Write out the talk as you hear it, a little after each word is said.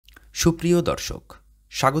সুপ্রিয় দর্শক,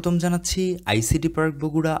 স্বাগতম জানাচ্ছি আইসিটি পার্ক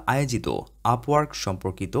বগুড়া আয়োজিত আপওয়ার্ক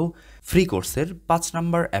সম্পর্কিত ফ্রি কোর্সের ৫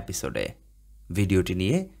 নম্বর এপিসোডে। ভিডিওটি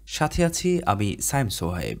নিয়ে সাথে আছি আমি সাইম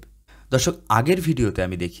সোহাইব। দর্শক, আগের ভিডিওতে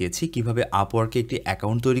আমি দেখিয়েছি কিভাবে আপওয়ার্কে একটি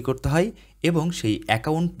অ্যাকাউন্ট তৈরি করতে হয় এবং সেই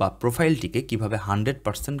অ্যাকাউন্ট বা প্রোফাইলটিকে কিভাবে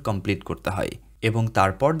 100% কমপ্লিট করতে হয়, এবং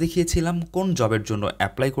তারপর দেখিয়েছিলাম কোন জবের জন্য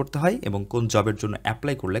অ্যাপ্লাই করতে হয় এবং কোন জবের জন্য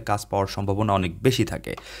অ্যাপ্লাই করলে কাজ পাওয়ার সম্ভাবনা অনেক বেশি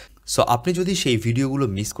থাকে। সো আপনি যদি সেই ভিডিওগুলো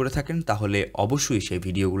মিস করে থাকেন তাহলে অবশ্যই সেই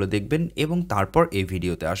ভিডিওগুলো দেখবেন এবং তারপর এই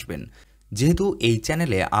ভিডিওতে আসবেন। যেহেতু এই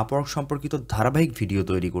চ্যানেলে আপওয়ার্ক সম্পর্কিত ধারাবাহিক ভিডিও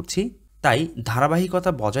তৈরি করছি, তাই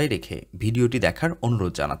ধারাবাহিকতা বজায় রেখে ভিডিওটি দেখার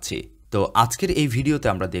অনুরোধ জানাচ্ছি। তো আজকের এই ভিডিওতে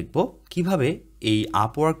আমরা দেখব কিভাবে এই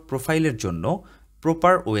আপওয়ার্ক প্রোফাইলের জন্য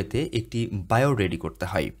প্রপার ওয়েতে একটি বায়ো রেডি করতে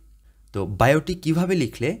হয়। তো বায়োটি কিভাবে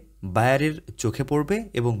লিখলে বায়ারের চোখে পড়বে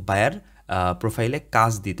এবং বায়ার প্রোফাইলে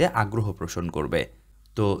কাজ দিতে আগ্রহ পোষণ করবে।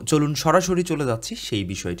 তো চলুন সরাসরি চলে যাচ্ছি সেই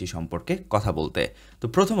বিষয়টি সম্পর্কে কথা বলতে। তো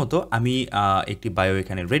প্রথমত আমি একটি বায়ো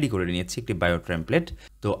এখানে রেডি করে নিয়েছি, একটি বায়ো টেমপ্লেট।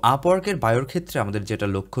 তো আপওয়ার্কের বায়োর ক্ষেত্রে আমাদের যেটা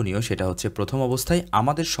লক্ষণীয় সেটা হচ্ছে প্রথম অবস্থায়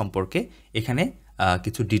আমাদের সম্পর্কে এখানে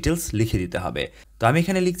কিছু ডিটেলস লিখে দিতে হবে। তো আমি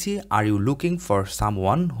এখানে লিখছি, are you looking for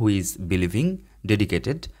someone who is believing,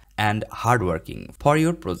 dedicated and hardworking for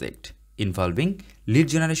your project involving lead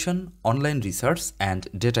generation, online research and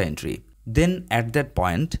data entry. Then at that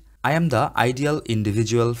point, I am the ideal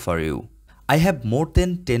individual for you. I have more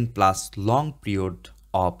than 10 plus long period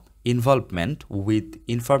of involvement with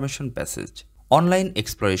information passage, online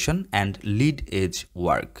exploration and lead edge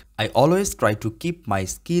work. I always try to keep my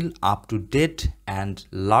skill up to date and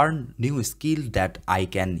learn new skill that I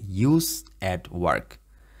can use at work.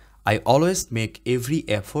 I always make every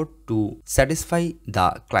effort to satisfy the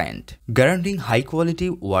client, guaranteeing high quality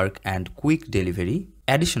work and quick delivery.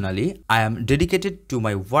 Additionally, I am dedicated to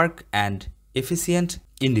my work and efficient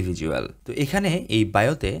individual. তো এখানে এই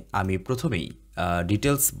বায়োতে আমি প্রথমেই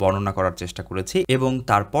details বর্ণনা করার চেষ্টা করেছি এবং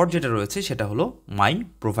তারপর যেটা রয়েছে সেটা হলো মাই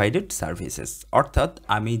প্রোভাইডেড সার্ভিসেস, অর্থাৎ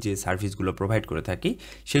আমি যে সার্ভিসগুলো প্রোভাইড করে থাকি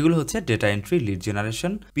সেগুলো হচ্ছে data entry, lead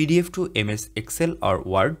generation, PDF two MS Excel or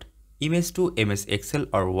word, image to MS Excel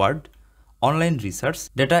or Word, online research,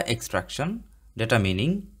 data extraction, data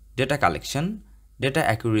mining, data collection, data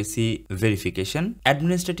accuracy verification,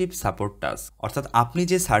 administrative support task। অর্থাৎ আপনি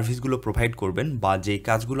যে সার্ভিসগুলো provide করবেন বা যে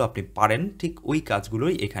কাজগুলো আপনি পারেন ঠিক ওই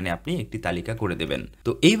কাজগুলোই এখানে আপনি একটি তালিকা করে দেবেন।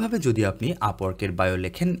 তো এইভাবে যদি আপনি আপওয়ার্কের বায়ো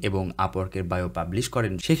লেখেন এবং আপওয়ার্কের বায়ো পাবলিশ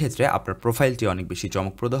করেন, সেক্ষেত্রে আপনার প্রোফাইলটি অনেক বেশি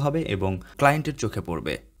চমকপ্রদ হবে এবং ক্লায়েন্টের চোখে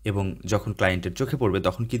পড়বে, এবং যখন ক্লায়েন্টের চোখে পড়বে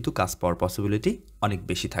তখন কিন্তু কাজ পাওয়ার পসিবিলিটি অনেক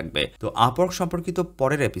বেশি থাকবে। তো আপওয়ার্ক সম্পর্কিত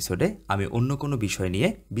পরের এপিসোডে আমি অন্য কোনো বিষয় নিয়ে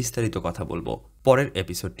বিস্তারিত কথা বলবো। পরের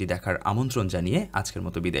এপিসোডটি দেখার আমন্ত্রণ জানিয়ে আজকের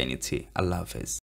মতো বিদায় নিচ্ছি। আল্লাহ হাফেজ।